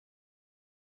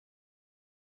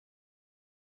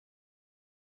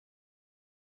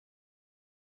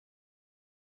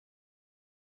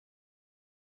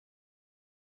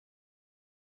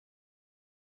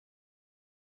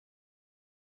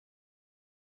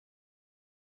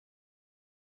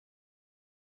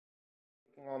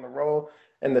on the role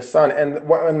in the Son. And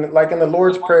like in the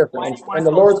Lord's Prayer, for instance, in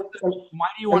the Why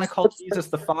do you want to call Jesus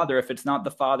the Father if it's not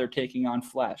the Father taking on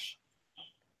flesh?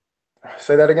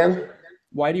 say that again.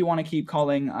 Why do you want to keep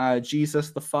calling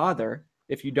Jesus the Father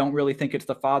if you don't really think it's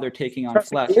the Father taking on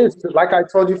flesh? It is, like I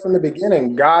told you from the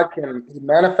beginning, he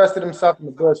manifested himself in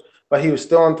the bush, but he was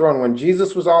still enthroned. When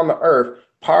Jesus was on the earth,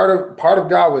 part of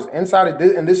God was inside of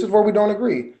this, and this is where we don't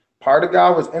agree. Part of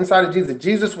God was inside of Jesus.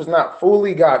 Jesus was not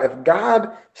fully God. If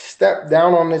God stepped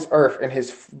down on this earth in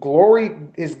his glory,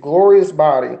 his glorious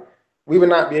body, we would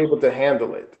not be able to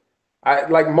handle it.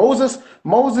 Like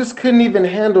Moses couldn't even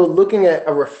handle looking at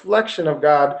a reflection of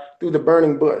God through the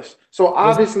burning bush. So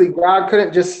obviously God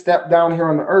couldn't just step down here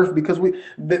on the earth because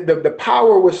the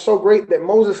power was so great that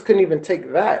Moses couldn't even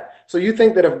take that. So you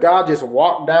think that if God just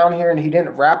walked down here and he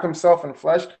didn't wrap himself in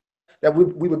flesh, that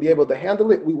we would be able to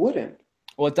handle it? We wouldn't.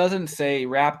 Well, it doesn't say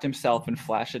wrapped himself in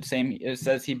flesh. It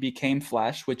says he became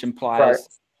flesh, which Right.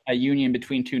 implies a union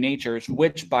between two natures,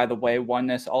 which, by the way,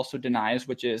 oneness also denies,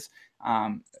 which is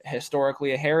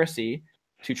historically a heresy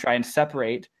to try and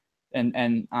separate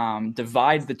and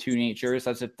divide the two natures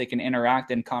as if they can interact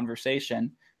in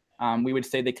conversation. We would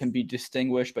say they can be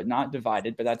distinguished but not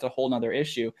divided, but that's a whole nother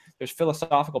issue. There's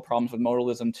philosophical problems with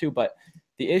modalism too, but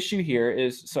the issue here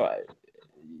is, so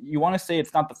you want to say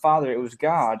it's not the Father, it was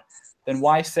God, then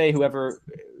why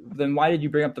did you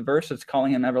bring up the verse that's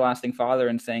calling him everlasting Father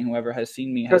and saying whoever has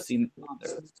seen me has seen the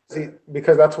Father? See,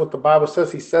 because that's what the Bible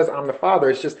says. He says, "I'm the Father."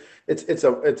 It's just it's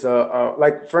a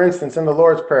like, for instance, in the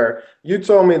Lord's Prayer, you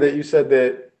told me that you said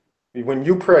that when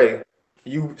you pray,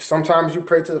 sometimes you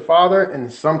pray to the Father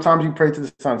and sometimes you pray to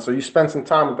the Son. So you spend some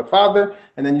time with the Father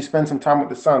and then you spend some time with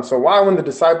the Son. So why, when the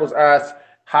disciples asked,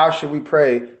 "How should we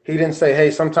pray?" he didn't say, "Hey,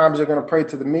 sometimes you're going to pray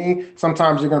to me,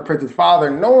 sometimes you're going to pray to the Father,"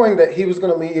 knowing that he was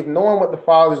going to leave, knowing what the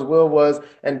Father's will was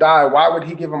and die. Why would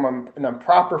he give them an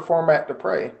improper format to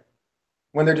pray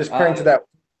when they're just praying to that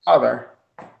Father?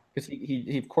 Because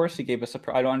he of course he gave us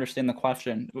I don't understand the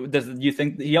question. Do you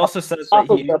think he also says that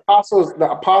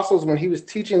the apostles, when he was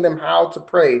teaching them how to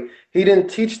pray, he didn't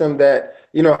teach them that,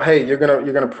 hey, you're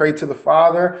gonna pray to the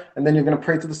Father and then you're gonna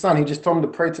pray to the Son. He just told them to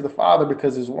pray to the Father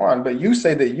because there's one. But you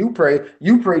say that you pray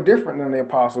different than the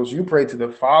apostles. You pray to the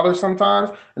Father sometimes,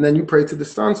 and then you pray to the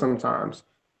Son sometimes.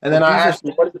 And then I asked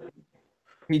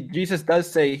you, Jesus does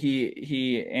say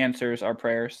he answers our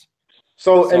prayers.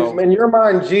 So in your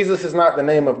mind, Jesus is not the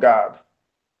name of God.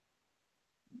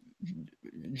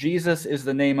 Jesus is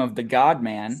the name of the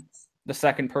God-man, the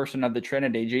second person of the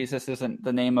Trinity. Jesus isn't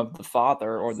the name of the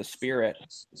Father or the Spirit.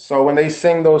 So when they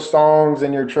sing those songs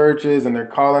in your churches and they're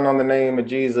calling on the name of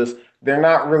Jesus, they're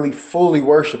not really fully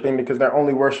worshiping because they're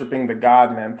only worshiping the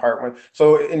God-man part.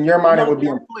 So in your mind, it would be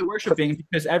fully worshiping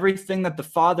because everything that the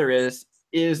Father is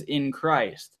in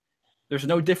Christ. There's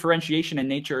no differentiation in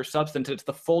nature or substance. It's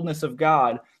the fullness of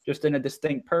God, just in a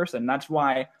distinct person. That's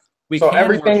why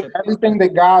everything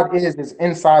that God is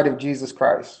inside of Jesus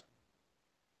Christ.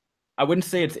 I wouldn't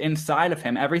say it's inside of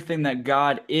him. Everything that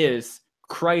God is,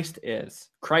 Christ is.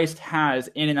 Christ has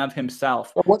in and of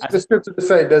himself. Well, what's the scripture to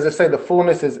say? Does it say the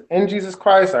fullness is in Jesus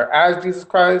Christ or as Jesus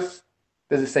Christ?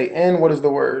 Does it say in? What is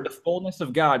the word? The fullness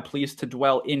of God pleased to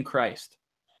dwell in Christ.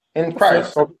 In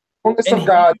Christ. So the fullness of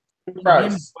God in Christ.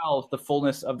 In him dwells the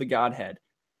fullness of the Godhead,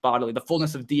 bodily, the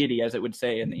fullness of deity, as it would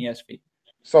say in the ESV.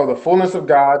 So the fullness of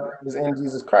God is in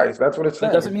Jesus Christ. That's what it's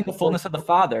saying. It doesn't mean the fullness of the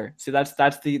Father. See, that's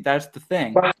the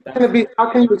thing. But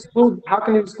how can you exclude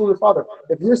the Father?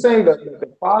 If you're saying that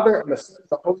the Father and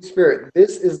the Holy Spirit,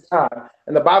 this is God,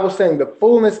 and the Bible's saying the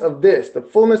fullness of the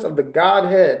fullness of the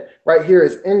Godhead right here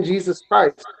is in Jesus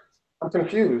Christ, I'm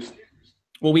confused.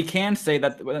 Well, we can say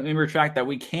that, let me retract that,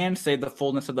 we can say the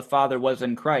fullness of the Father was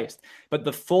in Christ, but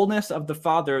the fullness of the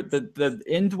Father, the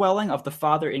indwelling of the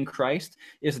Father in Christ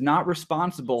is not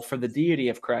responsible for the deity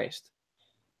of Christ.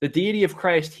 The deity of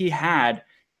Christ he had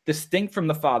distinct from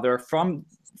the Father from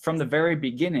the very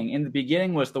beginning. In the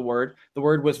beginning was the Word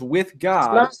was with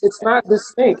God. It's not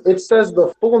distinct. It says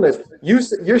the fullness.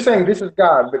 You're saying this is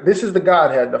God, but this is the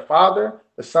Godhead, the Father,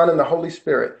 the Son, and the Holy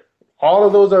Spirit. All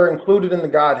of those are included in the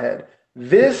Godhead.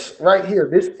 This right here,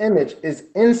 this image is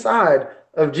inside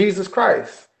of Jesus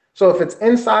Christ. So if it's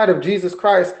inside of Jesus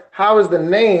Christ, how is the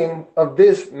name of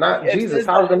this not Jesus?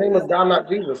 How is the name of God not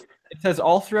Jesus? It says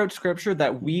all throughout Scripture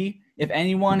that if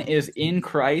anyone is in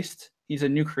Christ, he's a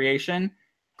new creation.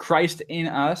 Christ in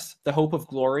us, the hope of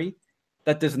glory.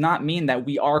 That does not mean that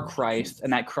we are Christ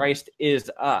and that Christ is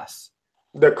us.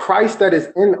 The Christ that is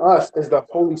in us is the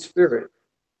Holy Spirit.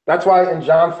 That's why in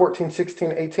John 14,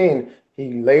 16, 18,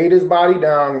 he laid his body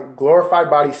down, glorified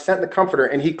body, sent the Comforter.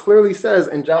 And he clearly says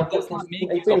in John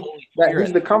 14, 18 that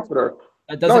he's the Comforter.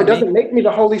 That No, it doesn't make doesn't make me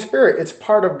the Holy Spirit. It's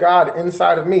part of God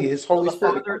inside of me, his Holy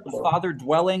Spirit. the Father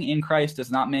dwelling in Christ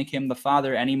does not make him the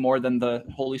Father any more than the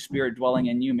Holy Spirit dwelling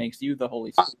in you makes you the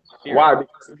Holy Spirit. Why?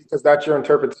 Because that's your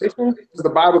interpretation? Because the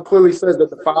Bible clearly says that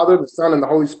the Father, the Son, and the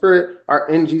Holy Spirit are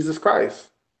in Jesus Christ.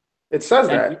 It says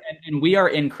that. And we are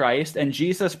in Christ, and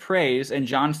Jesus prays in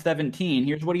John 17.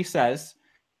 Here's what he says.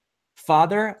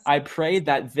 Father, I pray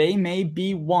that they may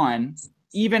be one,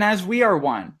 even as we are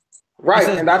one. Right,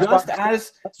 Says, and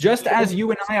that's just as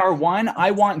you and I are one, I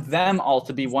want them all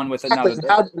to be one with another.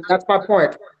 That's my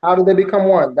point. How do they become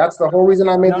one? That's the whole reason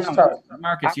I made this chart.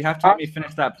 Marcus, you have to let me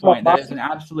finish that point. That is an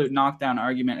absolute knockdown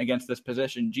argument against this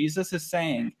position. Jesus is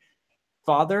saying,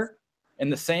 Father,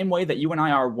 in the same way that you and I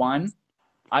are one,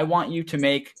 I want you to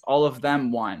make all of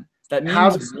them one. That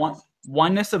means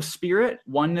oneness of spirit,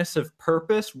 oneness of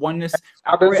purpose, oneness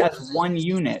as one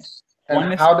unit.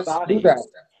 And how does he do that?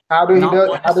 How do he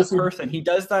do it? How does he person? He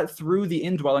does that through the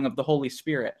indwelling of the Holy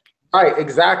Spirit. Right,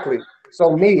 exactly.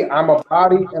 So me, I'm a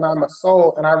body and I'm a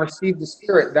soul and I receive the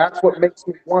Spirit. That's what makes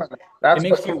me one. It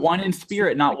makes you one in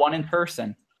spirit, not one in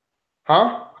person.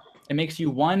 Huh? It makes you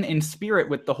one in spirit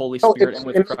with the Holy Spirit and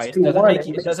with Christ.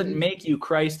 It doesn't make you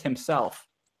Christ himself.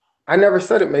 I never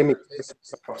said it made me.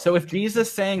 So if Jesus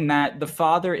is saying that the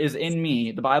Father is in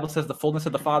me, the Bible says the fullness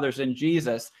of the Father is in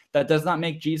Jesus, that does not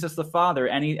make Jesus the Father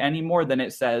any more than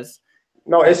it says.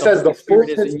 No, it says the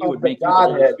fullness of the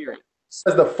Godhead. It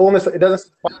says the fullness. It doesn't say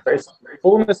Father. It's the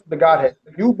fullness of the Godhead.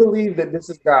 You believe that this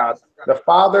is God, the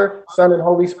Father, Son, and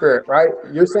Holy Spirit, right?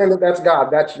 You're saying that that's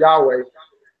God. That's Yahweh.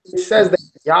 It says that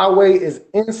Yahweh is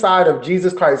inside of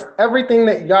Jesus Christ. Everything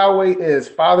that Yahweh is,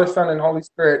 Father, Son, and Holy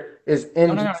Spirit, is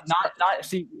in Jesus Christ.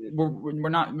 See, we're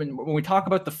not, when we talk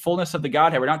about the fullness of the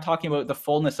Godhead, we're not talking about the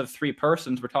fullness of three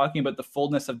persons. We're talking about the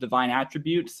fullness of divine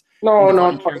attributes.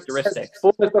 No. Characteristics.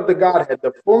 Fullness of the Godhead.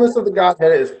 The fullness of the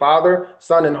Godhead is Father,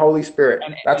 Son, and Holy Spirit.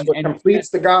 That's what completes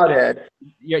the Godhead.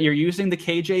 You're using the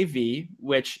KJV,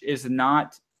 which is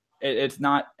not. It's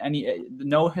not any.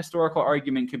 No historical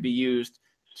argument could be used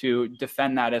to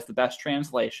defend that as the best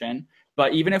translation.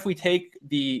 But even if we take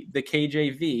the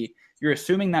KJV, you're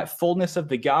assuming that fullness of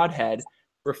the Godhead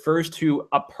refers to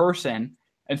a person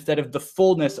instead of the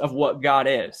fullness of what God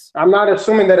is. I'm not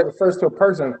assuming that it refers to a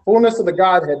person. Fullness of the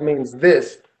Godhead means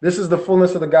this. This is the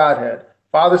fullness of the Godhead.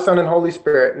 Father, Son, and Holy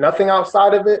Spirit. Nothing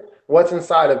outside of it. What's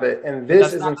inside of it? And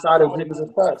this is inside of Jesus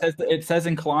Christ. It says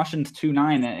in Colossians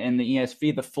 2:9 in the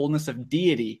ESV, the fullness of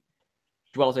deity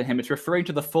dwells in him. It's referring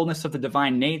to the fullness of the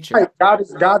divine nature. Right. God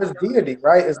is deity,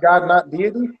 right? Is God not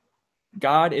deity?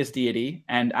 God is deity,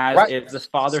 and as is the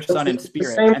Father, Son, and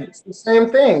Spirit. It's the same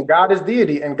thing. God is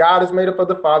deity, and God is made up of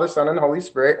the Father, Son, and Holy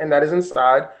Spirit, and that is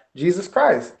inside Jesus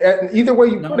Christ. And either way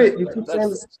you put it, you keep saying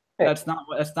the same thing.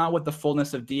 That's not what the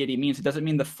fullness of deity means. It doesn't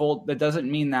mean that doesn't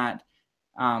mean that,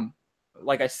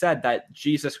 like I said, that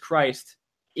Jesus Christ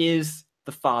is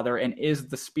the Father and is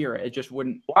the Spirit. It just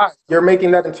wouldn't. Why? You're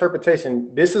making that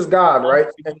interpretation. This is God, right?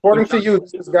 According to you,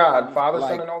 this is God, Father,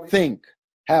 Son, and Holy Spirit. Think,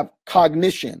 have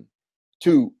cognition,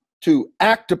 to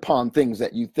act upon things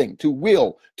that you think, to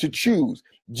will, to choose.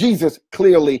 Jesus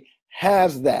clearly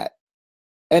has that.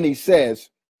 And he says,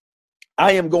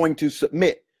 I am going to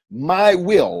submit my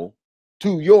will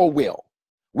to your will.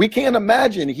 We can't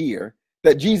imagine here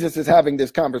that Jesus is having this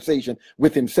conversation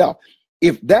with himself.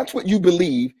 If that's what you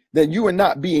believe, then you are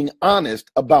not being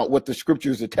honest about what the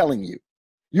scriptures are telling you.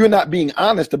 You're not being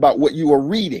honest about what you are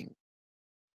reading.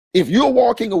 If you're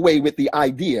walking away with the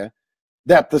idea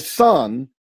that the Son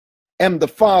and the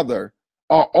Father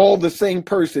are all the same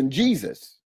person,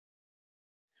 Jesus,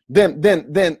 then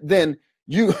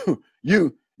you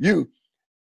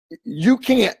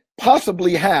can't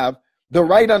possibly have the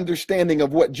right understanding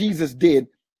of what Jesus did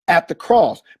at the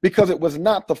cross, because it was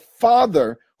not the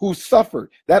Father who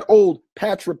suffered. That old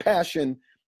patripassian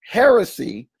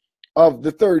heresy of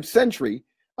the 3rd century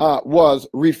was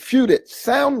refuted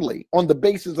soundly on the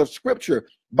basis of scripture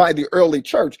by the early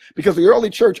church, because the early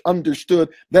church understood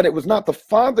that it was not the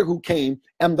Father who came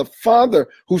and the Father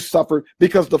who suffered,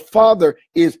 because the Father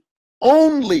is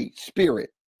only Spirit,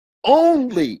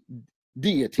 only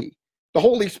deity. The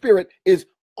Holy Spirit is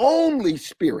only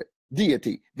Spirit,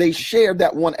 deity. They share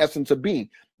that one essence of being.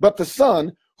 But the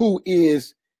Son, who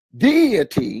is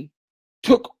deity,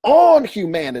 took on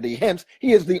humanity. Hence,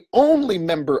 he is the only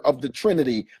member of the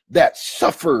Trinity that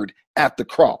suffered at the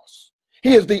cross.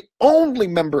 He is the only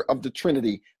member of the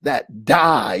Trinity that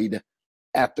died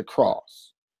at the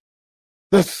cross.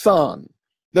 The Son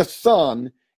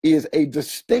is a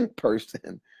distinct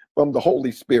person from the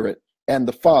Holy Spirit and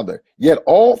the Father. Yet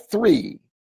all three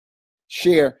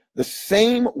share the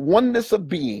same oneness of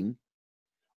being,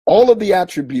 all of the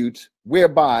attributes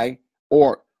whereby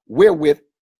or wherewith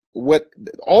what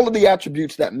all of the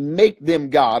attributes that make them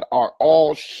God are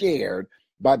all shared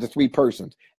by the three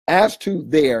persons. As to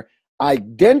their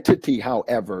identity,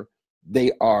 however,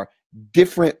 they are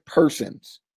different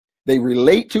persons. They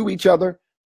relate to each other.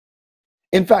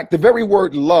 In fact, the very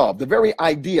word love, the very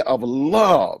idea of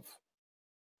love,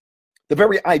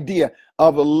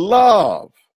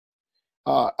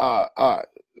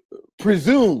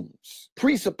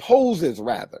 presupposes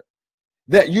rather,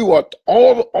 that you are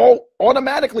all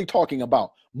automatically talking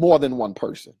about more than one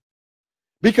person,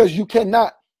 because you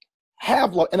cannot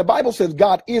have love. And the Bible says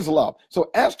God is love. So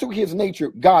as to his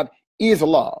nature, God is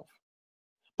love.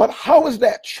 But how is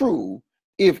that true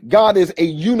if God is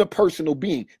a unipersonal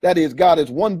being? That is, God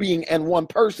is one being and one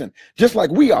person, just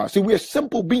like we are. See, we're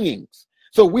simple beings.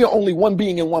 So we are only one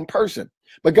being and one person.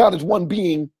 But God is one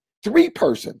being, three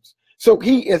persons. So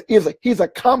he's a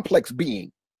complex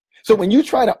being. So when you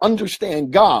try to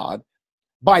understand God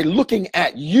by looking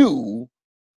at you,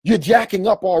 you're jacking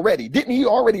up already. Didn't he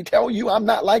already tell you I'm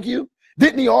not like you?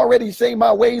 Didn't he already say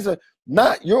my ways are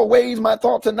not your ways, my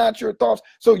thoughts are not your thoughts?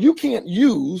 So you can't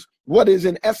use what is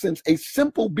in essence a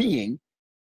simple being,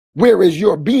 whereas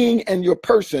your being and your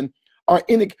person are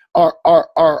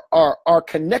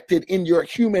connected in your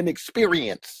human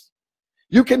experience.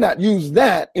 You cannot use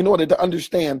that in order to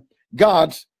understand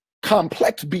God's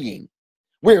complex being,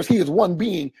 whereas he is one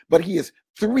being, but he is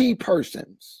three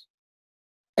persons.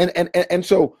 And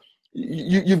so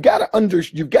you've got to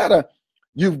understand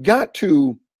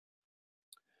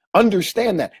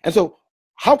that. And so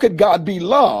how could God be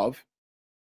love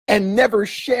and never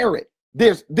share it?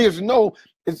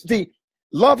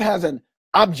 Love has an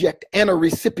object and a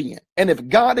recipient. And if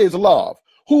God is love,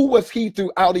 who was he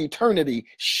throughout eternity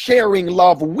sharing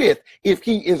love with if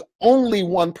he is only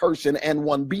one person and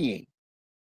one being?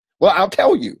 Well, I'll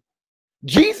tell you.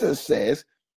 Jesus says,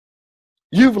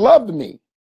 you've loved me.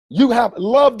 You have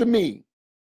loved me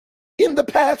in the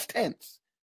past tense.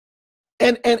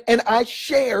 And I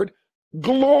shared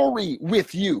glory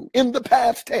with you in the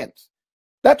past tense.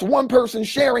 That's one person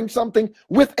sharing something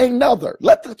with another.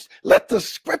 Let the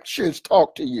scriptures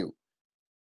talk to you.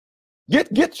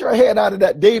 Get your head out of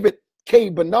that David K.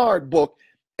 Bernard book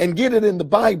and get it in the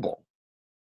Bible.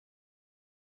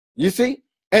 You see?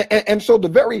 And so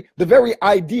the very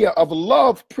idea of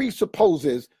love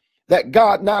presupposes that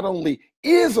God not only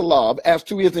is love as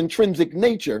to his intrinsic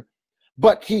nature,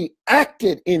 but he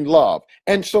acted in love.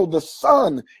 And so the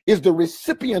Son is the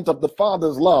recipient of the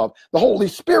Father's love. The Holy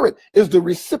Spirit is the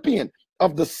recipient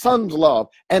of the Son's love,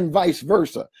 and vice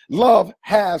versa. Love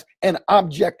has an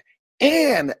object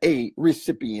and a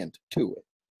recipient to it.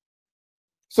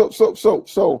 So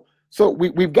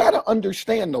we've got to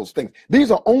understand those things.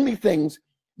 These are only things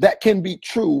that can be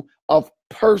true of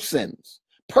persons.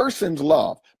 Persons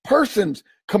love. Persons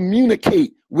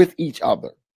communicate with each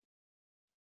other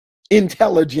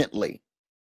intelligently.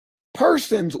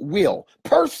 Persons will.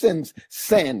 Persons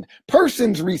send.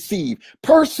 Persons receive.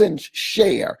 Persons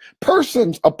share.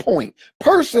 Persons appoint.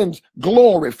 Persons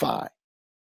glorify.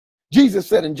 Jesus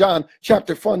said in John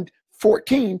chapter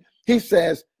 14, he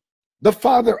says, the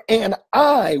Father and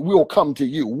I will come to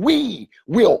you. We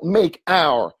will make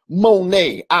our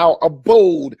monē, our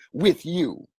abode with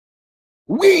you.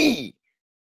 We,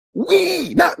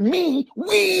 not me,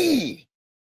 we.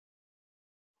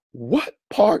 What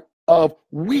part of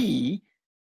we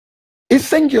is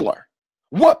singular?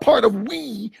 What part of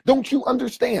we don't you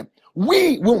understand?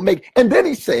 We will make, and then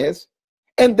he says,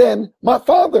 and then my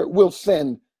Father will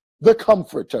send the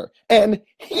Comforter, and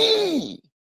he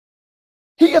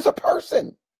is a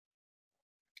person.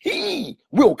 He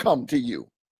will come to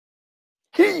you.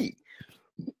 He.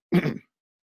 Do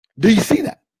you see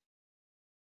that?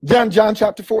 John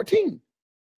chapter 14.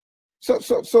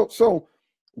 So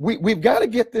we've got to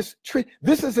get this.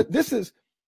 This is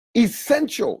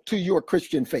essential to your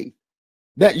Christian faith,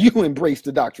 that you embrace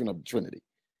the doctrine of the Trinity.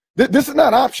 This is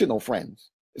not optional, friends.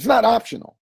 It's not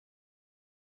optional.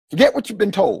 Forget what you've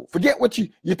been told. Forget what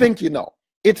you think you know.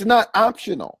 It's not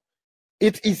optional.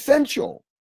 It's essential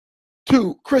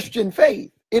to Christian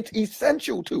faith. It's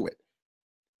essential to it.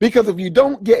 Because if you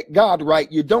don't get God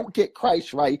right, you don't get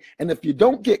Christ right. And if you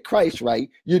don't get Christ right,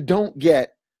 you don't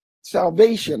get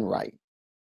salvation right.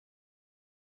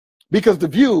 Because the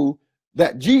view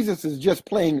that Jesus is just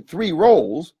playing three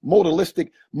roles,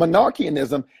 modalistic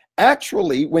monarchianism,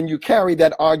 actually, when you carry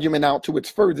that argument out to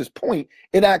its furthest point,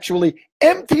 it actually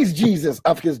empties Jesus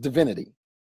of his divinity.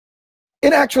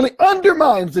 It actually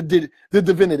undermines the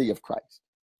divinity of Christ,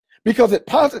 because it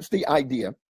posits the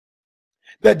idea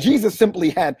that Jesus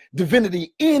simply had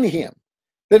divinity in him,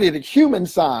 that he had a human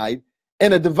side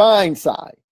and a divine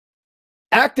side,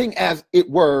 acting as it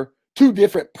were two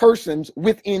different persons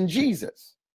within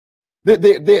Jesus. There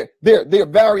are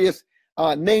various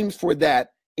names for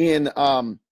that in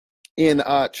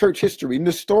church history.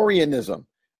 Nestorianism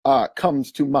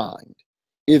comes to mind.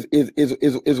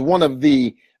 Is one of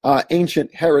the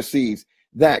ancient heresies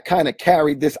that kind of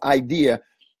carried this idea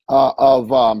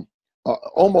of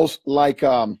almost like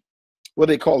what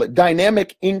they call it,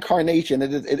 dynamic incarnation.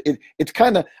 It's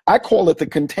kind of, I call it the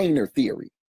container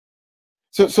theory.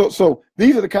 So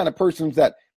these are the kind of persons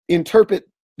that interpret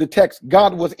the text,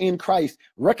 God was in Christ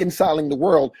reconciling the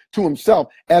world to himself,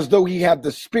 as though he had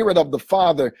the Spirit of the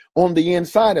Father on the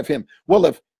inside of him. Well,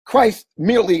 if Christ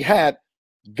merely had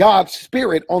God's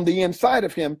Spirit on the inside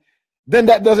of him, then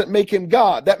that doesn't make him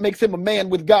God. That makes him a man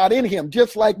with God in him,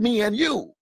 just like me and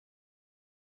you.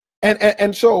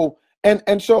 And so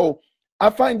I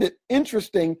find it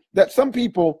interesting that some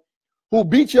people who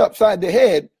beat you upside the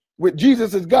head with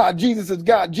Jesus is God, Jesus is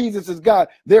God, Jesus is God,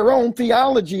 their own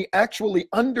theology actually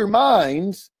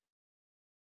undermines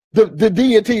the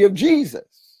deity of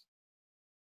Jesus,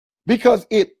 because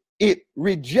it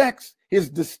rejects his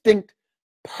distinct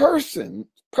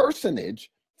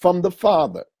personage from the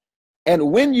Father.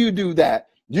 And when you do that,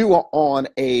 you are on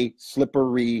a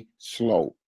slippery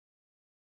slope.